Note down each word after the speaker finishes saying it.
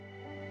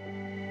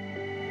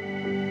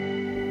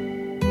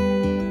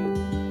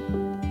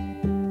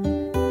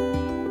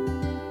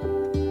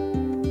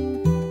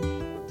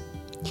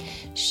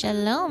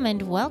Shalom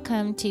and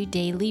welcome to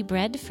Daily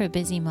Bread for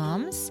Busy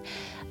Moms,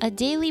 a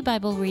daily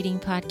Bible reading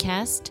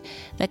podcast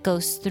that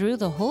goes through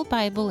the whole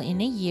Bible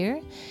in a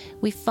year.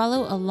 We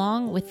follow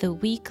along with the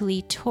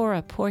weekly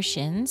Torah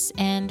portions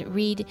and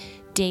read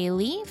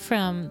daily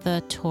from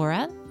the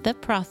Torah, the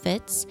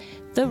prophets,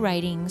 the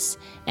writings,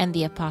 and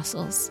the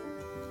apostles.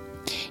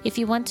 If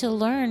you want to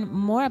learn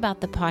more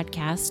about the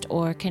podcast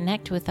or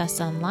connect with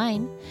us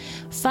online,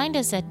 find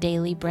us at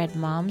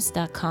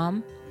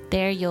dailybreadmoms.com.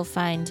 There you'll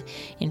find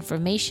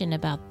information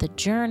about the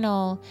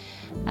journal,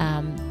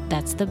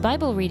 that's the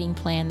Bible reading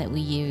plan that we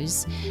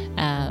use,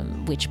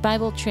 which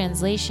Bible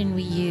translation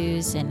we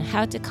use, and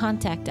how to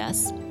contact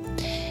us.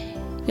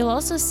 You'll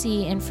also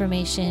see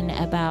information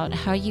about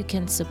how you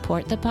can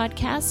support the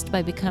podcast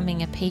by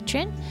becoming a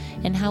patron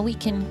and how we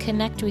can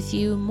connect with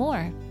you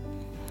more.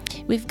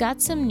 We've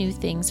got some new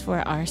things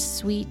for our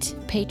sweet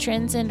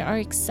patrons and are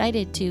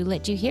excited to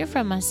let you hear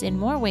from us in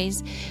more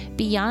ways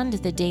beyond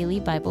the daily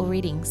Bible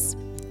readings.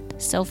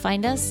 So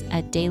find us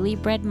at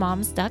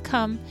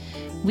dailybreadmoms.com.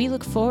 We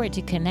look forward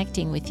to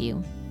connecting with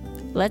you.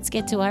 Let's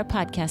get to our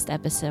podcast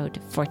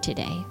episode for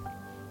today.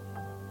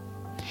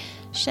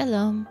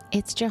 Shalom,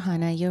 it's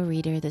Johanna, your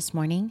reader this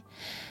morning.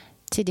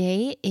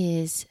 Today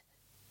is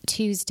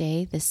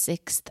Tuesday, the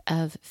 6th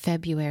of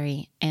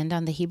February, and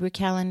on the Hebrew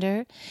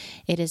calendar,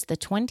 it is the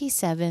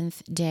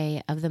 27th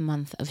day of the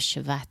month of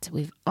Shvat.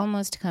 We've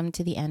almost come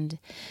to the end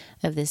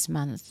of this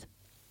month.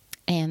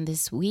 And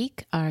this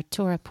week, our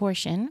Torah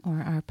portion,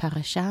 or our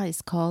parasha,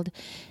 is called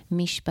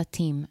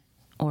Mishpatim,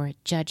 or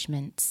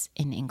Judgments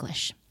in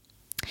English.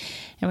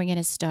 And we're going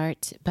to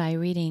start by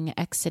reading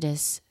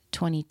Exodus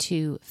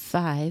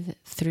 22:5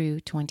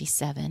 through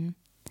 27.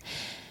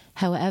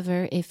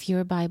 However, if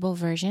your Bible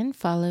version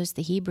follows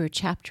the Hebrew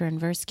chapter and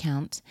verse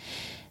count,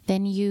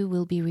 then you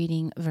will be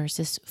reading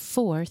verses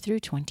 4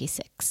 through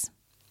 26.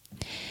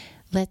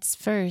 Let's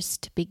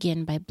first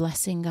begin by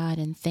blessing God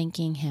and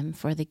thanking Him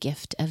for the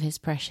gift of His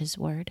precious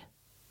word.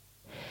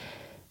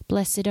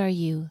 Blessed are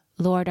you,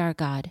 Lord our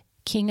God,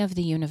 King of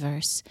the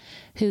universe,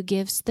 who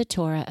gives the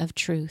Torah of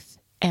truth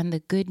and the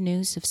good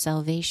news of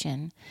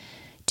salvation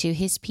to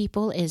His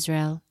people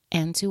Israel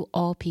and to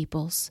all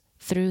peoples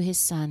through His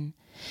Son,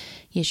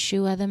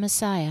 Yeshua the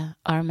Messiah,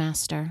 our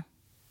Master.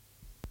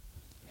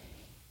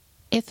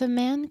 If a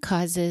man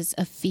causes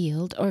a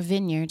field or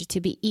vineyard to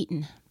be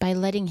eaten by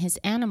letting his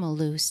animal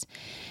loose,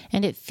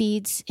 and it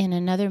feeds in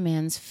another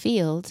man's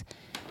field,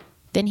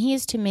 then he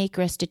is to make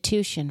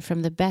restitution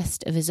from the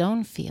best of his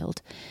own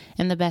field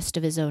and the best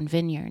of his own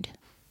vineyard.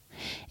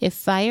 If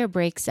fire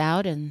breaks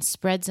out and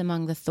spreads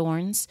among the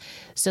thorns,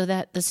 so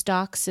that the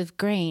stalks of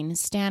grain,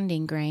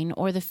 standing grain,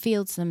 or the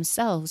fields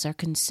themselves are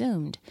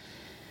consumed,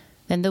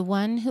 then the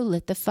one who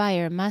lit the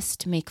fire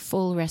must make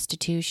full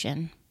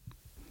restitution.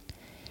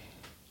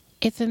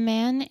 If a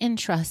man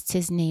entrusts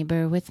his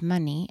neighbor with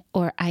money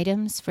or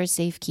items for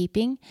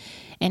safekeeping,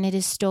 and it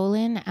is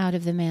stolen out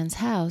of the man's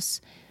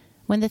house,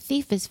 when the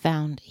thief is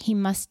found, he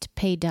must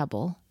pay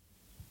double.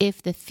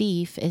 If the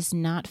thief is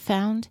not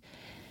found,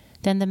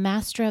 then the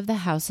master of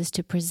the house is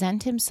to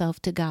present himself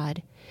to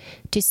God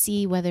to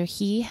see whether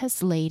he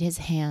has laid his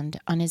hand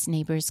on his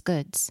neighbor's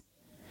goods.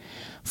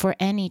 For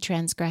any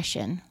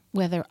transgression,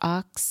 whether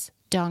ox,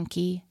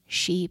 donkey,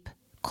 sheep,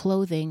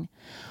 clothing,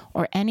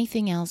 or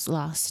anything else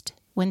lost,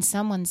 when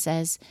someone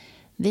says,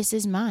 "This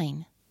is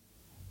mine,"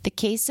 the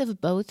case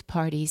of both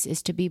parties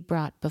is to be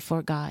brought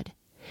before God.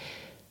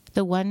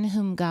 The one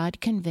whom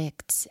God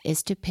convicts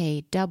is to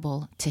pay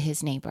double to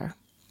his neighbor.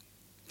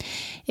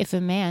 If a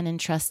man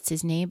entrusts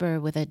his neighbor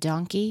with a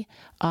donkey,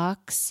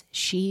 ox,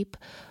 sheep,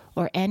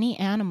 or any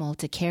animal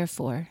to care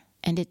for,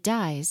 and it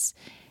dies,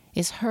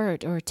 is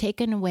hurt, or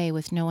taken away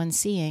with no one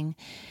seeing,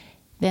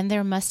 then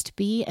there must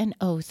be an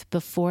oath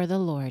before the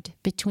Lord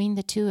between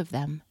the two of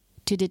them,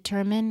 to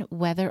determine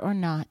whether or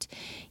not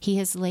he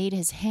has laid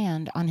his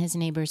hand on his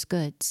neighbor's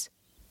goods.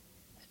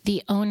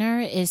 The owner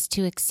is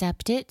to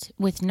accept it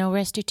with no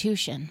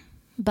restitution,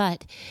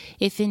 but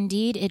if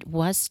indeed it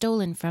was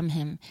stolen from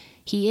him,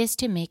 he is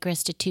to make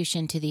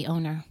restitution to the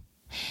owner.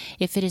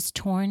 If it is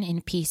torn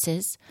in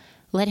pieces,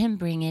 let him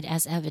bring it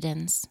as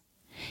evidence.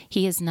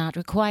 He is not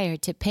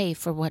required to pay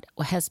for what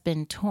has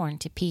been torn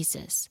to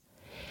pieces.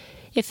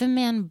 If a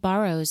man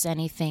borrows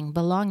anything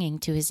belonging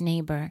to his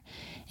neighbor,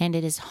 and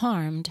it is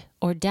harmed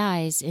or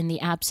dies in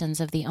the absence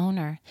of the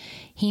owner,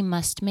 he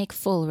must make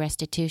full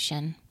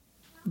restitution.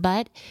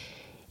 But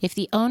if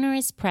the owner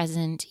is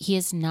present, he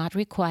is not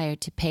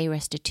required to pay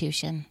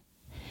restitution.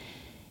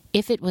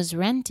 If it was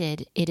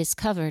rented, it is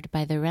covered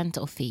by the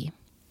rental fee.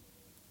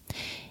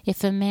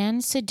 If a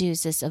man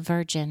seduces a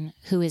virgin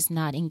who is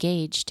not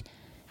engaged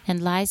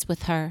and lies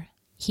with her,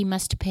 he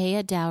must pay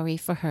a dowry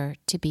for her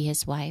to be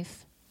his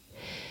wife.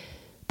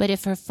 But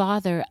if her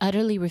father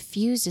utterly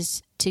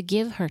refuses to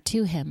give her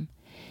to him,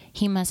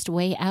 he must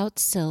weigh out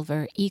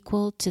silver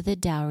equal to the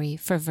dowry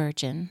for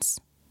virgins.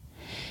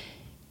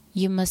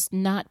 You must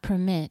not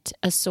permit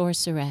a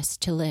sorceress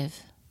to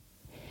live.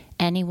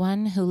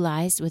 Anyone who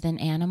lies with an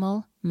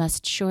animal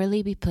must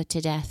surely be put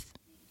to death.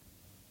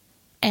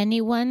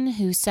 Anyone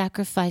who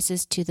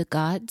sacrifices to the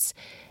gods,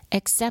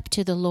 except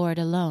to the Lord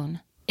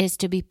alone, is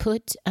to be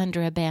put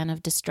under a ban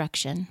of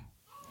destruction.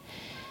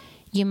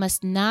 You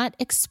must not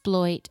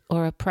exploit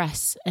or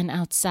oppress an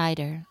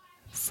outsider,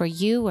 for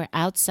you were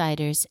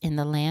outsiders in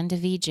the land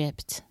of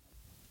Egypt.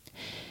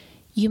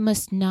 You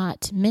must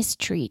not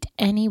mistreat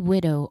any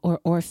widow or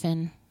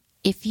orphan.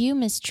 If you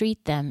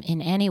mistreat them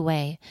in any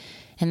way,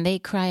 and they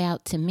cry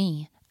out to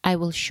me, I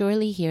will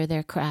surely hear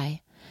their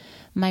cry.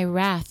 My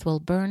wrath will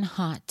burn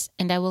hot,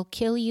 and I will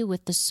kill you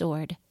with the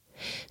sword.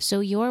 So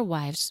your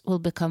wives will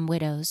become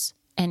widows,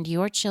 and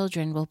your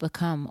children will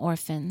become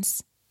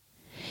orphans.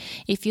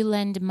 If you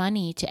lend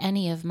money to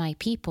any of my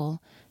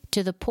people,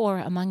 to the poor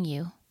among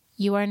you,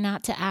 you are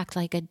not to act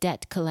like a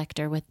debt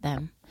collector with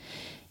them,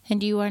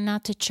 and you are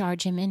not to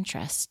charge him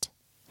interest.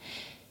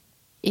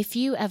 If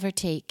you ever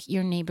take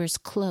your neighbor's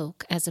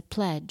cloak as a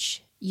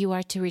pledge, you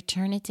are to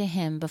return it to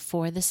him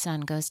before the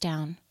sun goes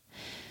down,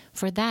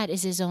 for that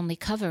is his only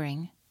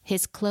covering,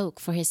 his cloak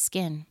for his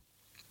skin.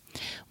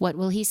 What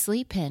will he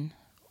sleep in?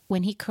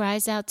 When he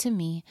cries out to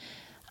me,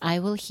 I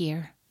will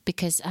hear,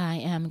 because I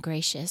am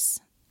gracious.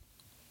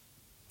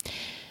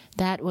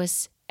 That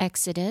was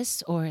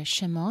Exodus, or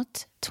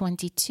Shemot,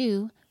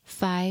 22,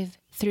 5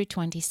 through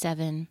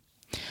 27,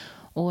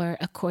 or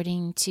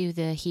according to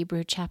the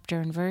Hebrew chapter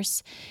and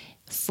verse,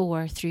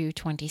 4 through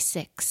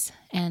 26.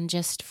 And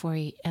just for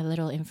a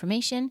little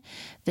information,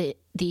 the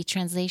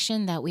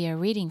translation that we are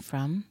reading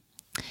from,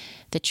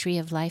 the Tree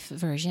of Life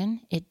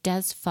version, it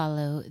does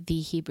follow the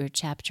Hebrew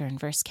chapter and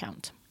verse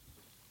count.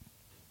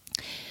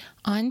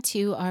 On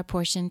to our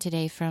portion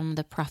today from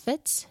the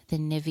prophets, the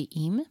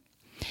Nevi'im.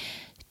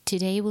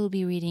 Today we'll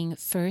be reading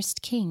 1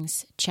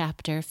 Kings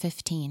chapter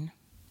 15.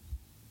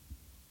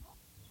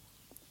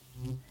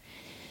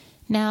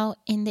 Now,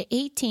 in the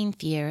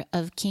 18th year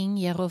of King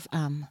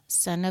Yerovam,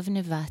 son of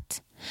Nevat,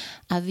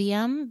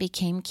 Aviam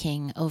became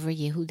king over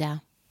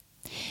Yehudah.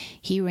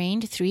 He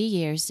reigned 3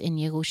 years in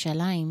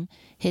Yerushalayim.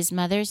 His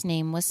mother's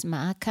name was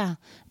Ma'akah,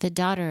 the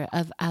daughter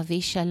of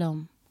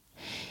Avishalom.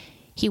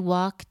 He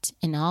walked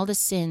in all the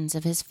sins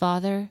of his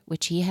father,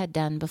 which he had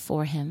done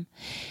before him,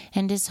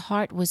 and his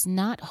heart was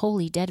not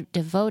wholly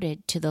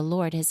devoted to the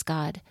Lord his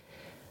God,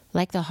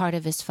 like the heart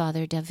of his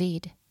father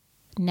David.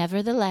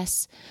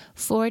 Nevertheless,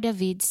 for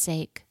David's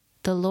sake,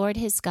 the Lord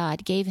his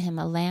God gave him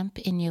a lamp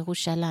in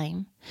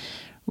Yerushalayim,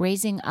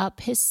 raising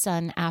up his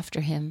son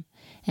after him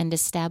and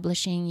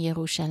establishing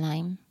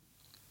Yerushalayim.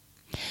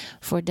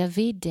 For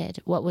David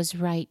did what was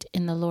right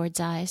in the Lord's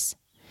eyes,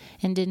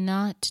 and did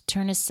not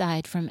turn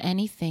aside from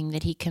anything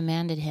that he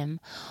commanded him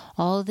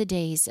all the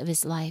days of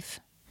his life,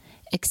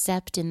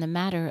 except in the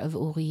matter of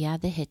Uriah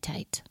the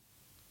Hittite.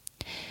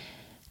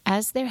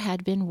 As there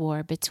had been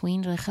war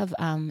between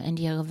Rechavam and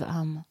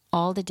Yerovam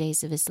all the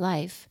days of his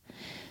life,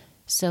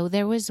 so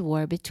there was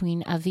war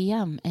between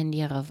Aviam and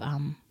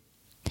Yerovam.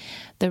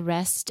 The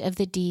rest of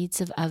the deeds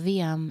of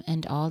Aviam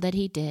and all that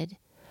he did,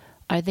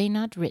 are they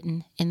not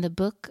written in the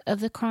book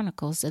of the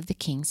Chronicles of the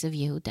kings of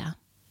Yehudah?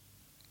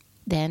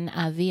 Then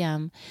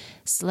Aviam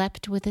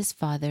slept with his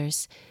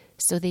fathers,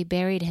 so they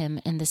buried him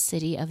in the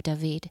city of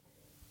David,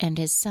 and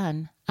his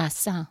son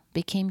Asa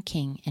became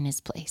king in his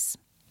place.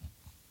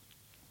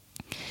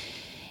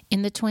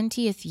 In the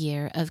 20th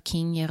year of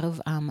King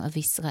Yerovam of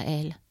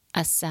Israel,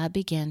 Asa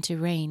began to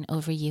reign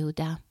over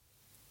Yehudah.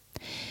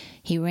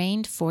 He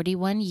reigned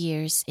 41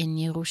 years in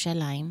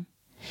Yerushalayim.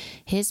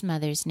 His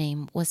mother's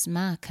name was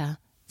Maacah,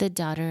 the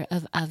daughter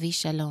of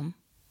Avishalom.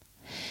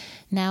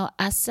 Now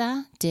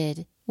Asa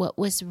did what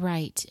was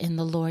right in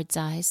the Lord's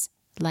eyes,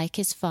 like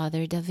his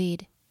father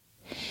David.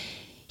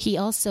 He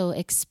also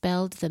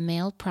expelled the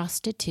male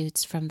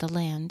prostitutes from the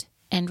land,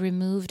 and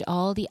removed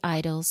all the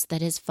idols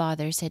that his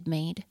fathers had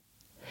made.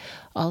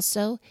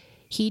 Also,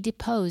 he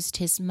deposed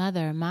his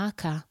mother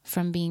Maacah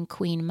from being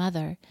queen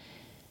mother,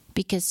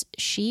 because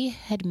she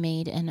had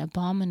made an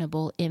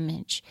abominable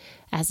image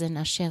as an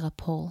Asherah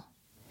pole.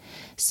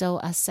 So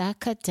Asa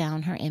cut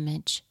down her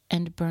image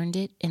and burned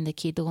it in the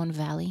Kidron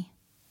valley.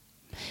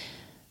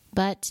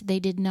 But they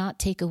did not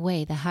take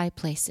away the high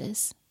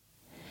places.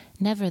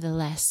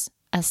 Nevertheless,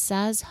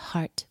 Asa's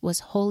heart was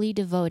wholly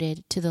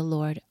devoted to the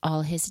Lord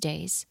all his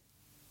days.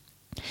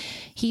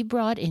 He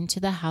brought into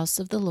the house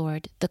of the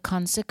Lord the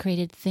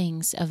consecrated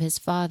things of his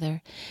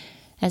father,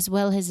 as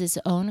well as his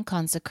own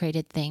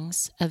consecrated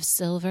things of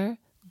silver,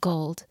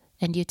 gold,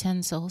 and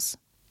utensils.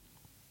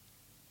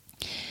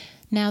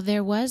 Now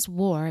there was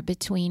war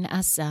between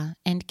Asa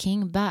and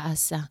King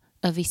Baasa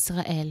of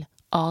Israel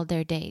all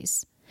their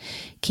days.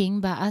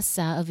 King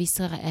Baasa of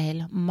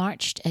Israel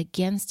marched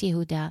against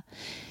Yehudah,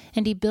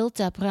 and he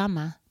built up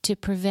Ramah to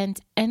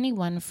prevent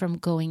anyone from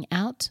going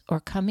out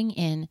or coming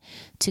in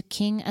to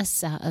King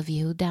Asa of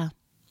Yehudah.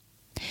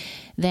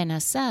 Then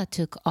Asa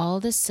took all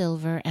the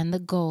silver and the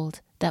gold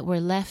that were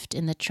left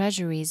in the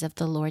treasuries of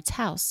the Lord's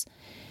house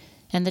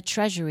and the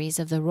treasuries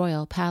of the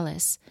royal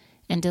palace,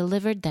 and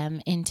delivered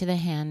them into the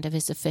hand of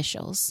his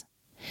officials.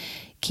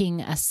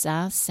 King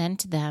Asa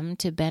sent them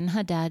to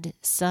Ben-Hadad,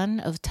 son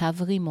of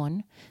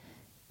Tavrimon,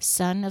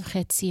 son of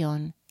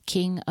Chetzion,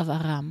 king of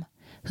Aram,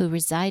 who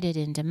resided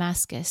in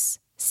Damascus,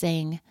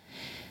 saying,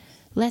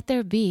 "Let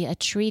there be a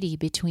treaty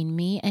between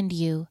me and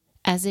you,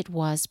 as it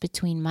was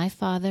between my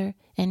father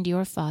and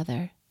your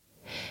father.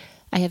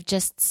 I have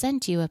just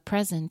sent you a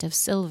present of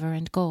silver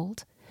and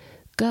gold.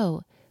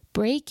 Go,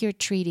 break your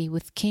treaty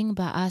with King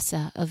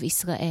Baasa of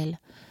Israel,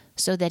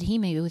 so that he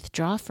may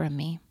withdraw from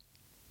me."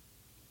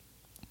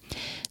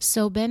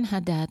 So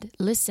Ben-Hadad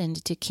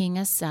listened to King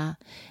Asa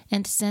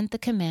and sent the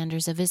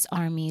commanders of his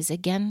armies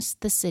against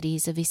the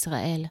cities of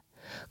Israel,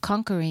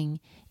 conquering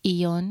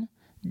Iyon,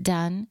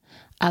 Dan,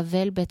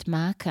 Avel Bet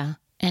Maacah,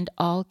 and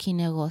all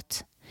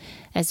Kinnerot,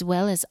 as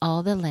well as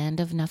all the land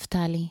of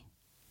Naphtali.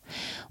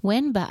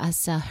 When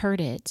Baasa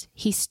heard it,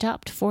 he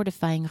stopped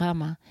fortifying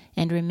Ramah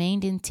and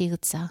remained in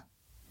Tirzah.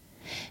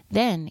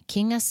 Then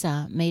King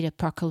Asa made a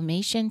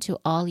proclamation to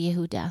all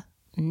Yehudah.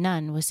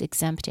 None was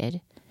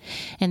exempted.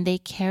 And they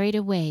carried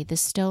away the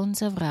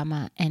stones of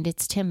Ramah and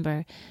its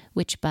timber,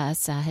 which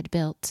Baasa had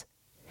built.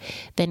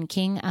 Then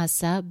King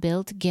Asa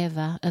built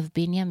Geva of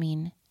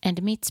Binyamin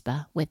and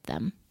Mitzpah with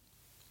them.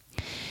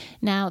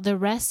 Now the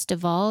rest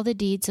of all the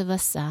deeds of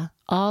Asa,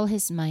 all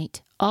his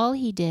might, all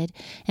he did,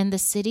 and the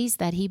cities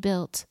that he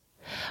built,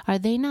 are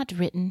they not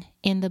written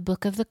in the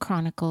book of the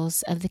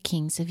Chronicles of the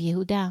kings of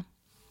Yehudah?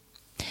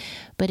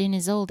 But in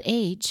his old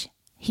age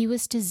he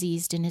was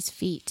diseased in his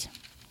feet.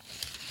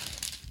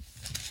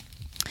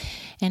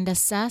 And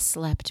Asa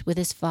slept with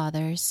his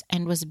fathers,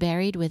 and was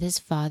buried with his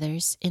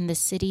fathers in the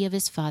city of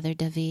his father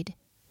David.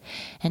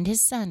 And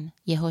his son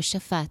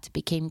Jehoshaphat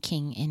became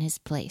king in his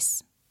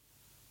place.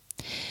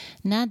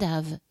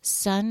 Nadav,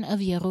 son of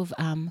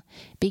Yerovam,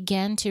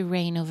 began to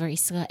reign over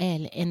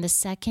Israel in the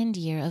 2nd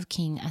year of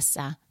King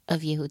Asa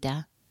of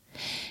Yehudah,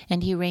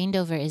 and he reigned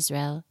over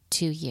Israel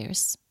 2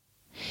 years.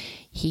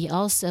 He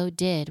also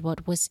did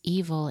what was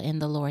evil in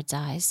the Lord's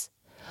eyes,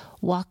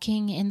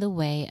 walking in the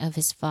way of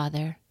his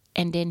father,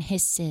 and in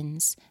his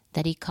sins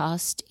that he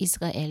caused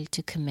Israel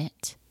to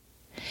commit.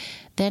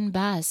 Then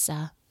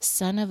Baasa,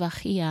 son of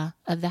Achiah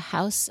of the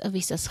house of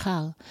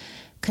Issachar,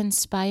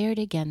 conspired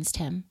against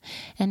him,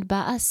 and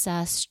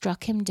Baasa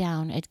struck him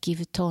down at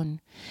Gibeton,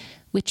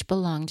 which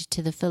belonged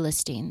to the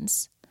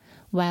Philistines,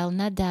 while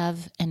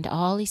Nadav and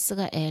all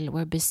Israel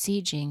were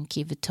besieging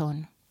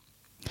Gibeton.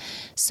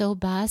 So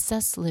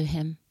Baasa slew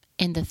him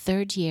in the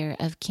 3rd year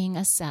of King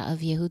Asa of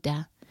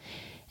Yehudah,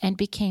 and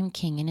became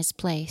king in his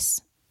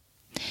place.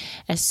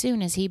 As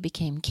soon as he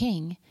became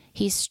king,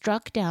 he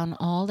struck down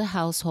all the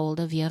household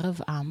of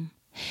Yerovam.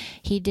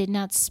 He did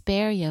not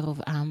spare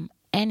Yerovam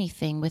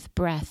anything with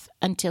breath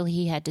until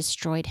he had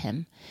destroyed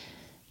him,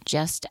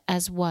 just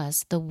as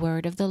was the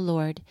word of the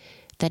Lord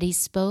that he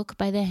spoke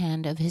by the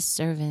hand of his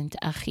servant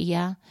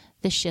Achiah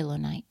the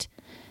Shilonite,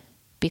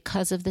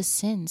 because of the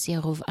sins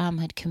Yerovam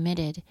had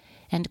committed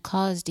and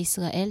caused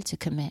Israel to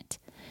commit,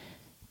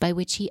 by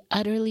which he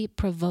utterly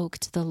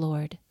provoked the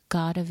Lord,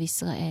 God of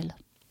Israel.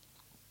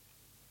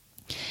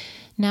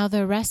 Now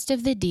the rest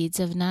of the deeds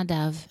of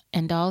Nadav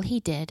and all he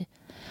did,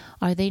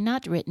 are they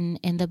not written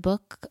in the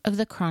book of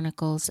the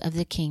Chronicles of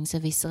the kings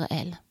of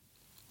Israel?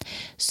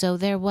 So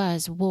there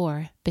was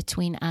war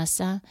between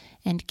Asa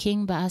and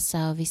King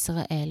Baasa of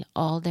Israel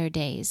all their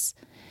days.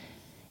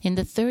 In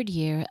the 3rd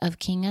year of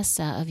King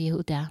Asa of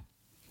Yehudah,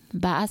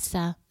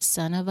 Baasa,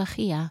 son of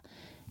Achiah,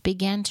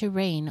 began to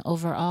reign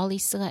over all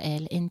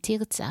Israel in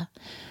Tirzah,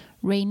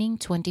 reigning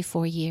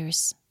 24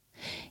 years.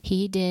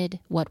 He did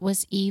what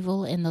was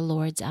evil in the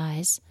Lord's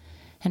eyes,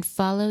 and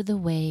followed the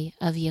way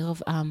of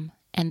Yerovam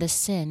and the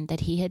sin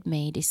that he had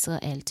made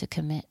Israel to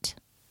commit.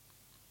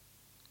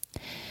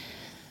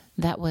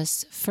 That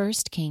was 1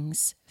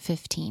 Kings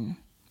 15.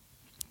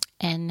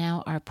 And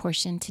now our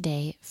portion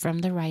today from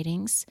the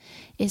writings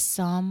is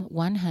Psalm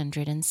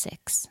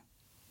 106.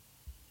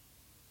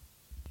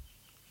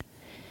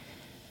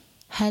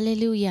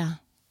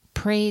 Hallelujah!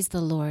 Praise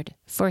the Lord,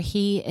 for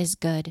he is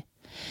good,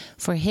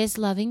 for his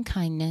loving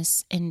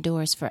kindness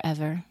endures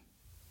forever.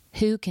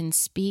 Who can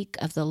speak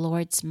of the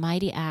Lord's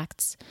mighty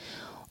acts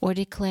or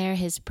declare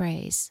his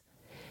praise?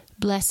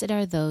 Blessed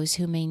are those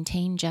who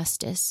maintain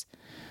justice,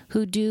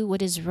 who do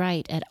what is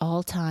right at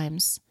all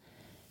times.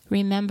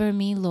 Remember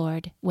me,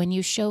 Lord, when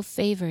you show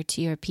favor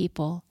to your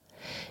people.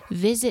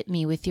 Visit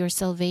me with your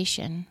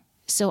salvation,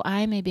 so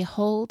I may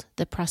behold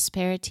the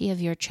prosperity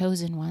of your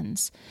chosen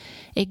ones,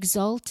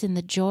 exult in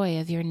the joy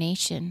of your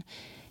nation,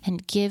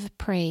 and give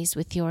praise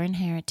with your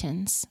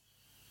inheritance.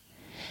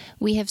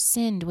 We have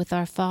sinned with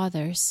our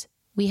fathers.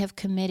 We have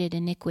committed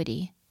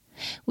iniquity.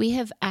 We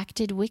have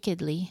acted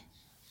wickedly.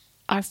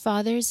 Our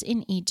fathers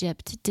in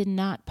Egypt did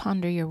not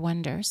ponder your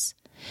wonders,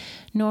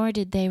 nor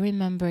did they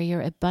remember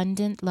your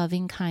abundant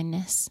loving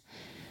kindness,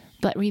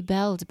 but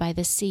rebelled by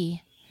the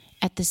sea,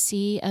 at the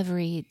sea of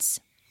reeds.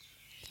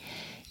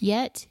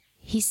 Yet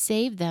he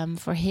saved them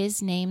for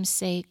his name's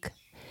sake,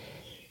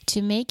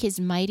 to make his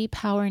mighty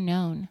power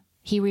known.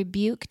 He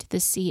rebuked the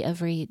sea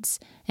of reeds,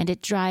 and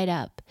it dried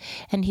up,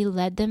 and he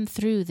led them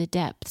through the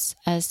depths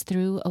as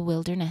through a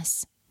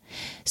wilderness.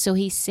 So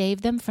he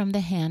saved them from the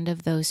hand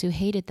of those who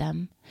hated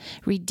them,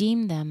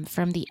 redeemed them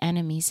from the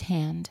enemy's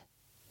hand.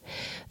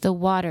 The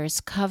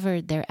waters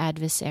covered their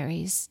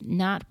adversaries.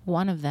 Not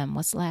one of them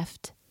was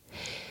left.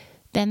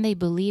 Then they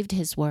believed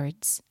his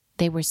words.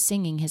 They were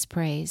singing his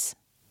praise.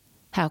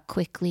 How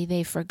quickly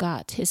they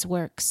forgot his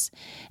works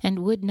and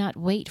would not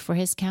wait for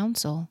his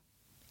counsel.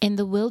 In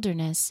the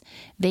wilderness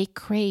they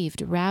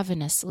craved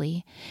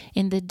ravenously.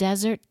 In the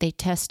desert they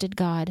tested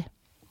God.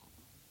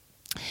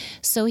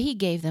 So he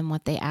gave them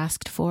what they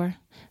asked for,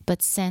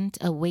 but sent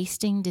a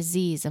wasting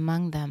disease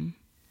among them.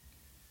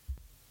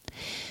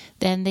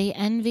 Then they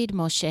envied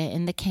Moshe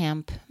in the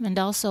camp, and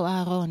also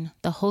Aaron,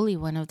 the Holy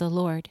One of the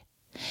Lord.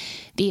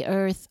 The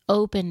earth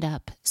opened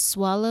up,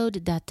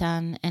 swallowed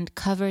Datan, and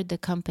covered the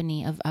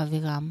company of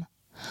Aviram.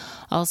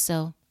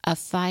 Also, a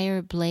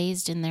fire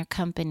blazed in their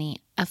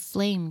company, a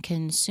flame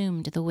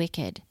consumed the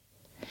wicked.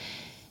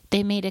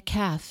 They made a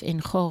calf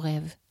in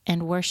Chorev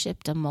and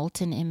worshipped a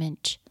molten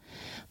image.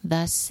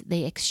 Thus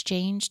they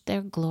exchanged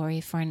their glory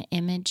for an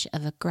image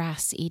of a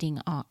grass-eating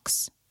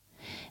ox.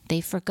 They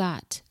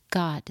forgot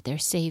God, their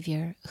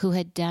Savior, who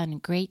had done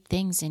great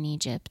things in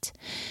Egypt,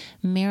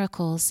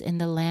 miracles in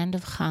the land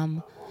of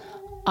Ham,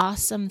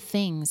 awesome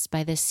things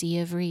by the Sea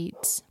of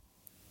Reeds.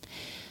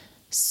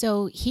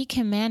 So he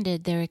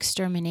commanded their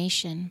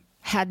extermination.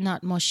 Had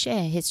not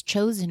Moshe, his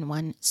chosen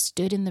one,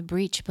 stood in the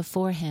breach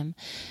before him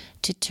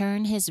to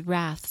turn his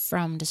wrath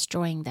from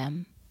destroying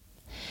them.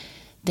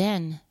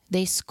 Then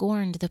they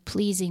scorned the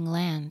pleasing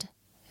land.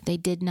 They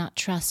did not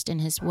trust in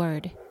his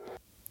word.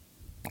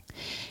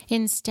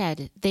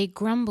 Instead, they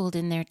grumbled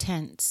in their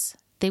tents.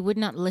 They would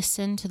not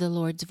listen to the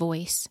Lord's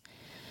voice.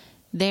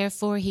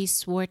 Therefore he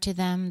swore to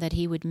them that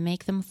he would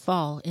make them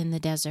fall in the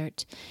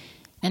desert,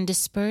 and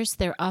disperse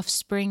their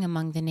offspring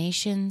among the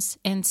nations,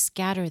 and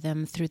scatter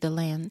them through the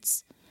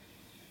lands.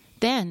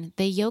 Then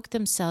they yoked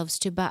themselves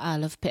to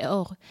Baal of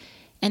Peor,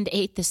 and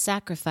ate the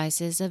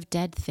sacrifices of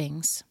dead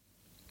things.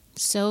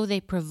 So they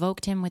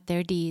provoked him with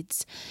their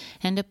deeds,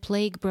 and a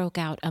plague broke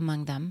out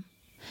among them.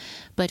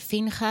 But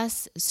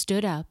Phinehas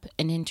stood up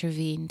and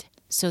intervened,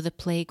 so the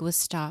plague was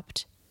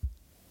stopped.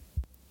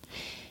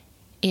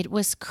 It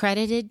was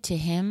credited to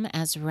him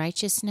as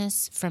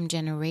righteousness from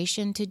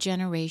generation to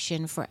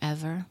generation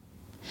forever.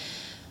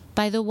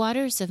 By the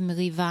waters of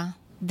Meribah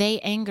they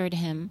angered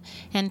him,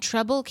 and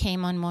trouble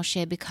came on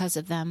Moshe because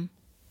of them.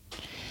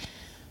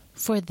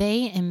 For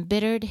they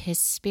embittered his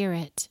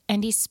spirit,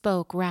 and he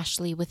spoke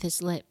rashly with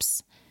his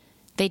lips.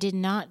 They did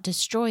not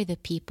destroy the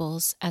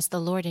peoples as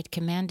the Lord had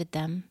commanded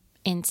them.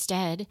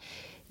 Instead,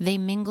 they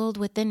mingled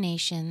with the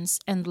nations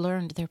and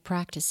learned their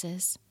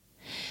practices.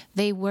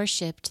 They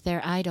worshipped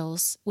their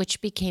idols,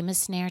 which became a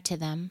snare to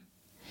them.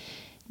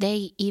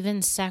 They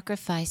even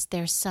sacrificed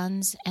their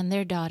sons and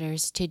their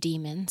daughters to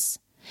demons.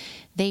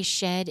 They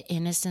shed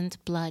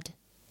innocent blood,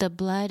 the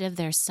blood of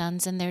their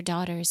sons and their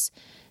daughters,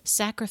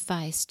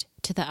 sacrificed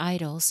to the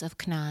idols of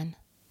Canaan.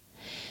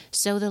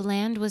 So the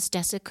land was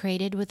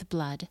desecrated with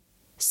blood.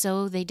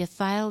 So they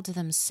defiled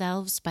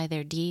themselves by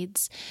their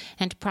deeds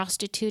and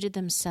prostituted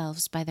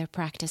themselves by their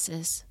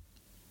practices.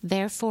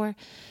 Therefore,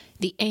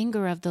 the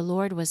anger of the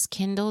Lord was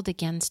kindled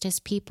against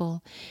his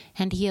people,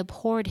 and he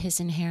abhorred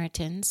his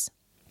inheritance.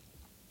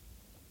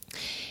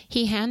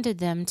 He handed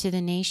them to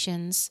the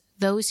nations.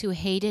 Those who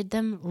hated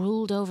them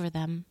ruled over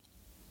them.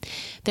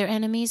 Their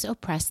enemies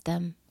oppressed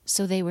them,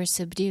 so they were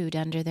subdued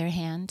under their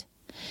hand.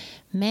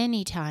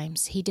 Many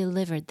times he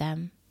delivered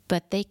them,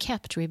 but they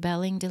kept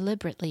rebelling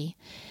deliberately,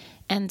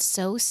 and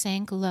so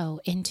sank low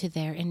into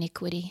their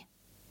iniquity.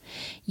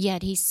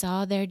 Yet he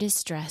saw their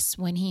distress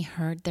when he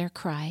heard their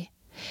cry,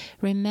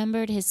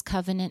 remembered his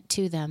covenant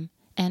to them,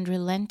 and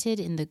relented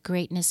in the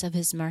greatness of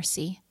his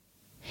mercy.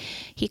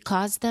 He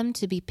caused them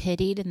to be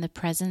pitied in the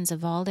presence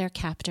of all their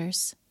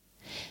captors.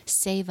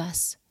 Save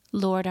us,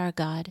 Lord our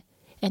God,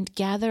 and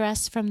gather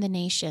us from the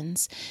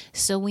nations,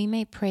 so we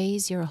may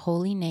praise your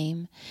holy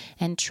name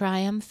and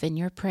triumph in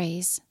your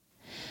praise.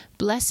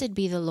 Blessed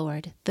be the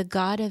Lord, the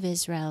God of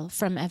Israel,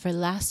 from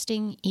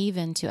everlasting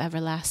even to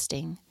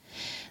everlasting.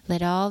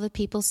 Let all the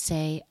people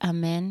say,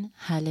 Amen,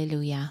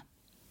 Hallelujah.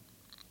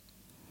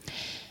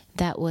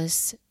 That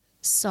was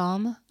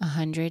Psalm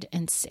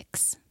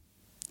 106.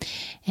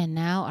 And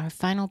now our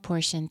final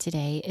portion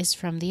today is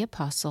from the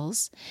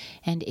Apostles,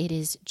 and it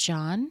is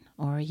John,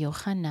 or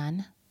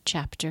Yohanan,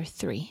 chapter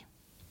 3.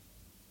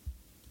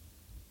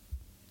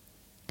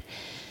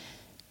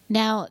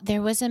 Now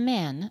there was a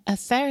man, a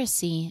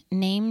Pharisee,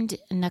 named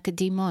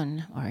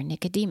Nicodemus,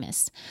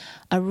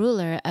 a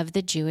ruler of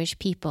the Jewish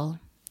people.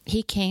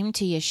 He came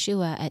to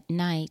Yeshua at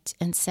night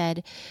and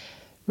said,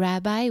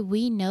 Rabbi,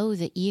 we know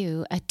that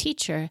you, a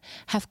teacher,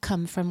 have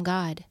come from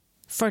God,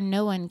 for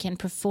no one can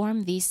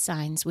perform these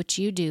signs which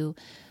you do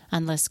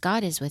unless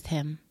God is with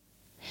him.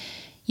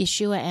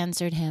 Yeshua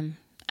answered him,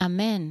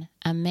 Amen,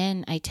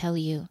 amen, I tell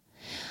you,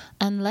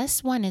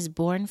 unless one is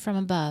born from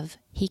above,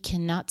 he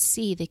cannot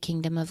see the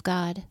kingdom of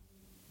God.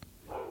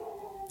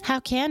 How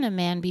can a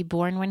man be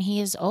born when he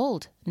is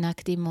old?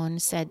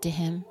 Nicodemus said to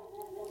him.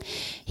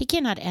 He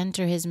cannot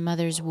enter his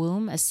mother's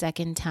womb a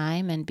second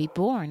time and be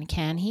born,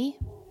 can he?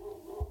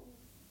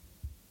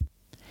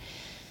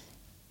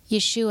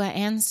 Yeshua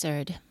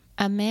answered,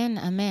 Amen,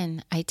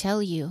 amen, I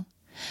tell you,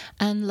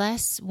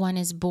 unless one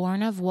is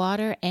born of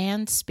water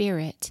and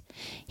Spirit,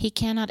 he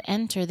cannot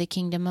enter the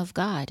kingdom of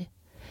God.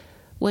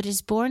 What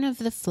is born of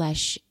the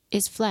flesh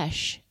is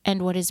flesh,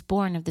 and what is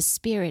born of the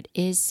Spirit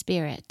is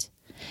spirit.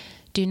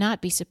 Do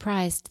not be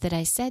surprised that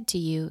I said to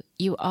you,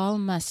 you all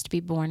must be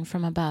born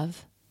from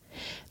above.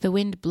 The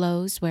wind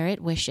blows where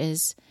it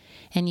wishes,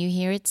 and you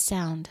hear its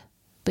sound,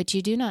 but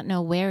you do not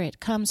know where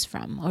it comes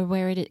from or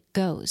where it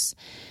goes.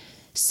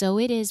 So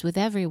it is with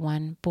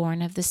everyone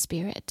born of the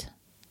Spirit.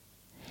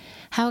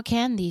 How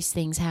can these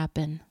things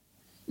happen?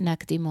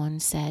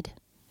 Nakdimon said.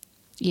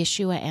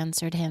 Yeshua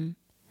answered him,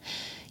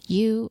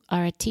 You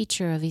are a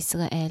teacher of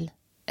Israel,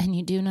 and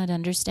you do not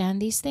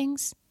understand these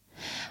things?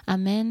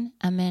 Amen,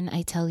 amen,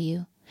 I tell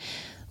you.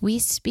 We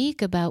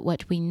speak about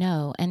what we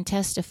know and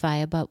testify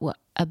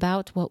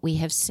about what we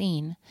have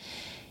seen.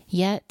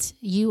 Yet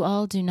you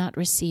all do not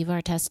receive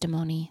our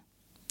testimony.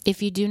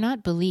 If you do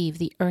not believe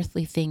the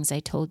earthly things I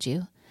told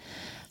you,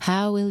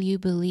 how will you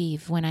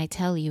believe when I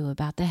tell you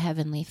about the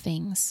heavenly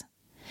things?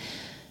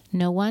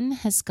 No one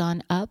has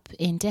gone up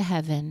into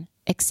heaven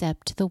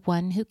except the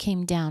one who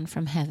came down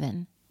from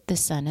heaven, the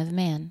Son of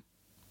Man.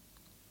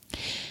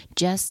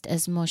 Just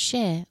as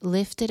Moshe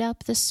lifted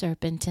up the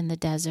serpent in the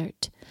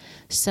desert,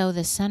 so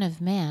the Son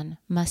of Man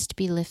must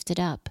be lifted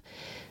up,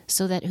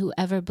 so that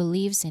whoever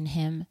believes in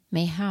him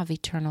may have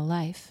eternal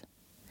life.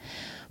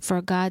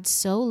 For God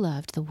so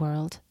loved the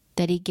world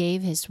that he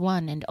gave his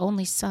one and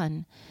only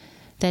Son,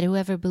 that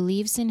whoever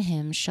believes in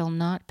him shall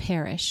not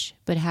perish,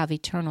 but have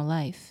eternal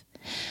life.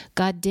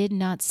 God did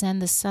not send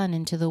the Son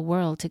into the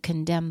world to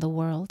condemn the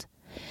world,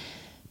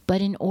 but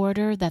in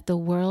order that the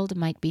world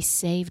might be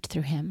saved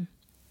through him.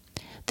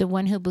 The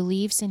one who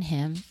believes in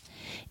him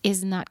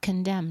is not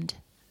condemned,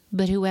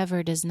 but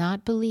whoever does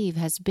not believe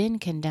has been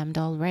condemned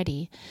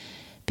already,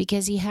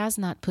 because he has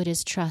not put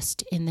his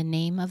trust in the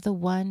name of the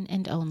one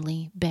and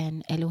only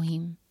Ben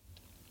Elohim.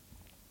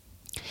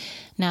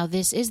 Now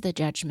this is the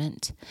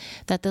judgment,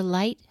 that the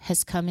light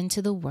has come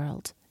into the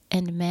world,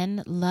 and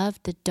men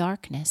loved the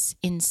darkness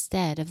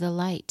instead of the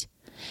light,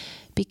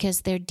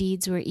 because their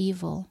deeds were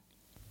evil.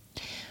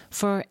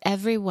 For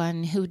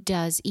everyone who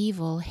does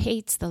evil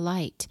hates the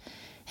light,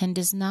 and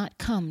does not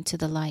come to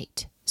the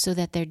light, so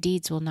that their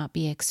deeds will not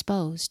be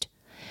exposed.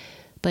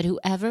 But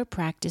whoever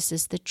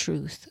practices the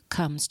truth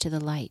comes to the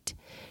light,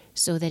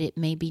 so that it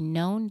may be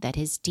known that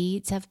his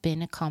deeds have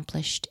been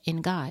accomplished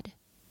in God.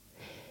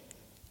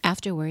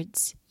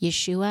 Afterwards,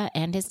 Yeshua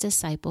and his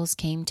disciples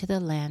came to the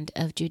land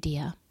of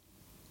Judea.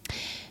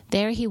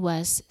 There he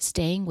was,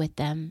 staying with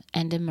them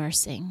and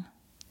immersing.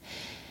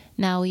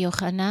 Now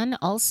Yochanan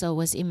also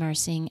was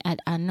immersing at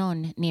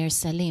Anon near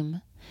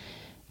Salim,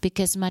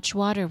 because much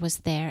water was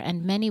there,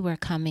 and many were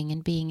coming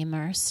and being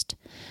immersed,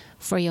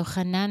 for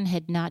Yochanan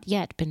had not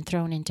yet been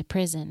thrown into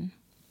prison.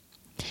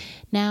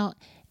 Now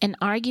an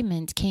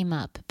argument came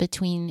up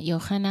between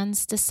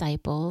Yochanan's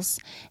disciples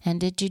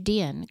and a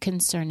Judean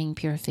concerning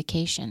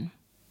purification.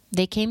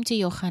 They came to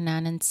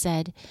Yochanan and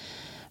said,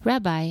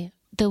 Rabbi,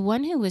 the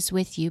one who was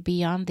with you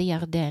beyond the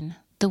Yarden,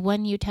 the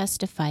one you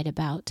testified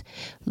about,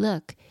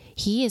 look,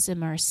 he is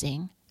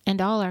immersing,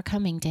 and all are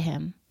coming to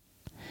him.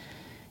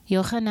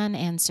 Yochanan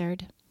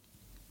answered,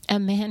 A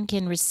man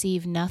can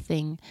receive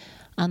nothing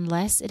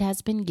unless it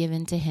has been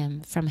given to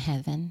him from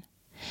heaven.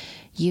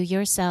 You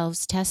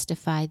yourselves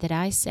testify that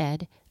I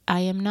said,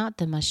 I am not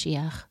the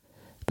Mashiach,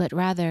 but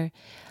rather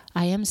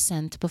I am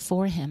sent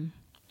before him.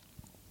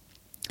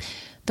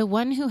 The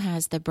one who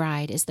has the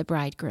bride is the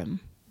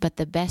bridegroom, but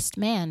the best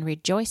man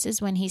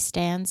rejoices when he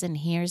stands and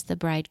hears the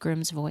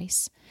bridegroom's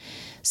voice.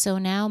 So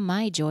now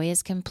my joy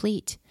is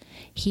complete.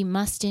 He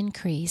must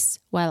increase,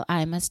 while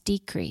I must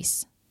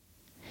decrease.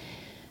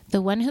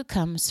 The one who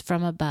comes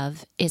from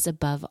above is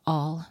above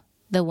all.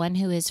 The one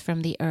who is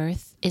from the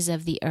earth is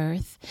of the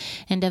earth,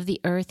 and of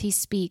the earth he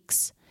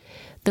speaks.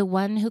 The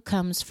one who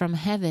comes from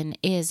heaven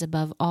is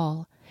above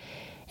all.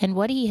 And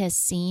what he has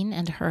seen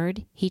and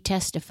heard, he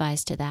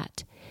testifies to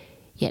that.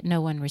 Yet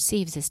no one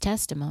receives his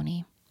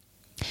testimony.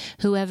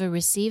 Whoever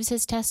receives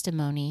his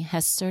testimony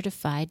has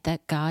certified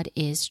that God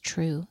is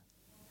true.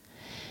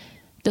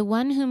 The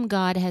one whom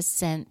God has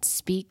sent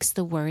speaks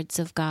the words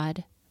of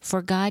God,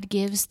 for God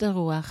gives the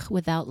Ruach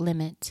without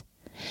limit.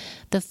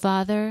 The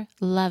Father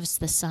loves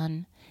the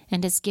Son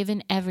and has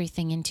given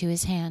everything into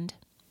his hand.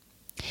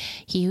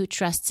 He who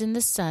trusts in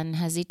the Son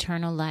has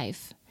eternal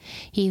life.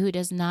 He who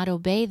does not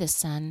obey the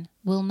Son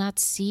will not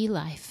see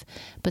life,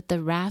 but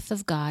the wrath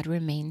of God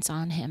remains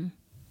on him.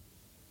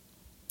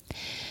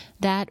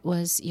 That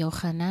was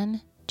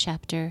Yochanan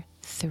chapter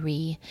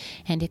 3,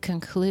 and it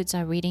concludes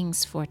our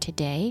readings for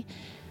today.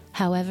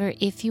 However,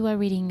 if you are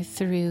reading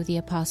through the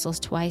Apostles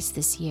twice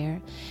this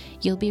year,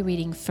 you'll be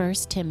reading 1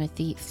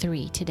 Timothy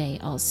 3 today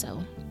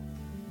also.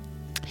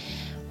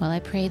 Well, I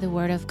pray the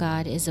Word of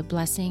God is a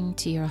blessing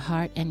to your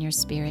heart and your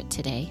spirit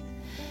today.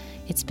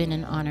 It's been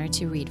an honor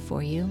to read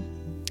for you.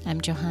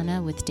 I'm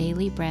Johanna with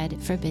Daily Bread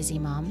for Busy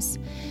Moms.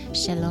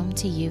 Shalom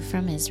to you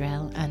from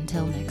Israel.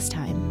 Until next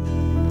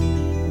time.